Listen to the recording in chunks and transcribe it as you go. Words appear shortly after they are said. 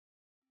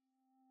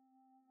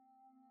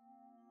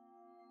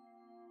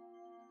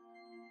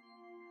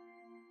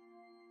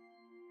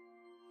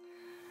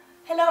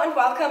Hello and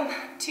welcome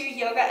to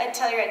Yoga at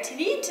Telluride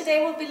TV.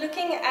 Today we'll be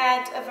looking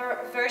at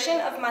a version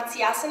of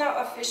Matsyasana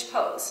or fish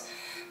pose.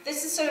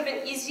 This is sort of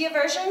an easier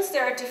version.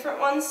 There are different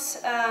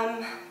ones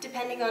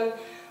depending on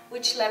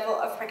which level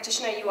of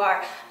practitioner you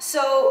are.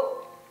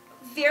 So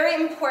very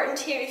important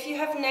here, if you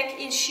have neck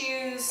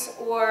issues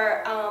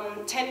or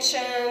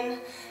tension,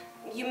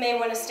 you may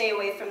want to stay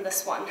away from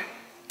this one.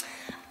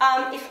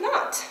 If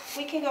not,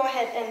 we can go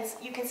ahead and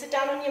you can sit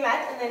down on your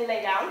mat and then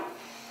lay down.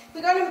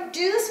 We're going to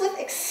do this with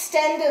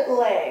extended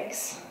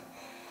legs.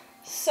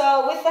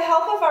 So with the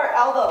help of our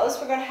elbows,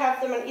 we're going to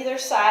have them on either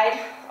side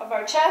of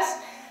our chest.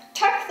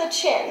 Tuck the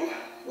chin.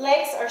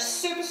 Legs are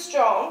super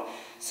strong,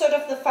 sort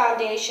of the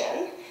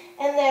foundation.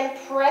 And then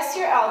press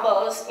your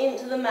elbows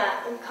into the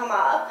mat and come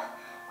up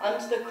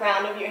onto the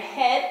crown of your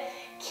head.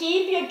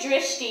 Keep your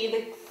drishti,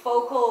 the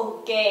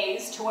focal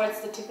gaze,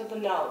 towards the tip of the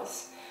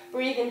nose.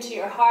 Breathe into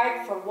your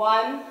heart for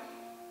 1,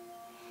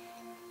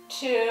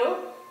 2,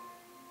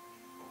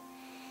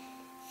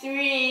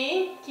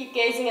 3, keep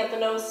gazing at the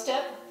nose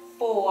tip,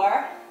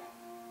 4,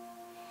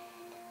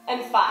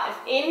 and 5.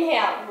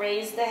 Inhale,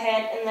 raise the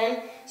head, and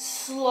then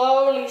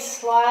slowly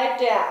slide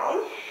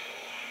down.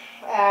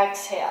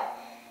 Exhale.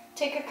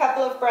 Take a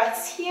couple of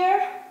breaths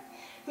here.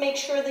 Make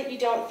sure that you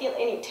don't feel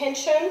any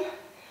tension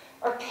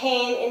or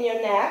pain in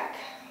your neck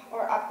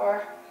or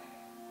upper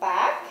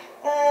back.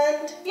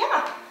 And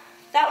yeah,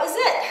 that was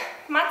it.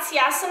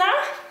 Matsyasana.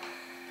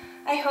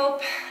 I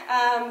hope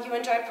you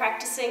enjoy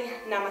practicing.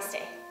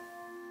 Namaste.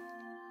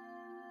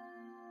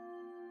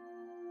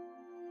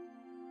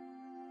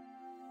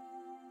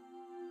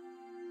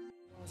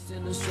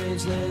 In a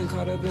strange land,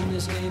 caught up in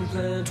this game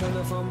plan, trying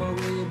to find my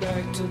way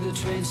back to the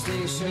train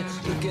station.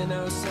 Looking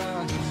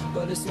outside,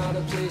 but it's not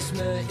a place,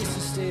 man, it's a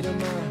state of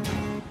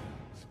mind.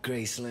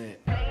 Graceland.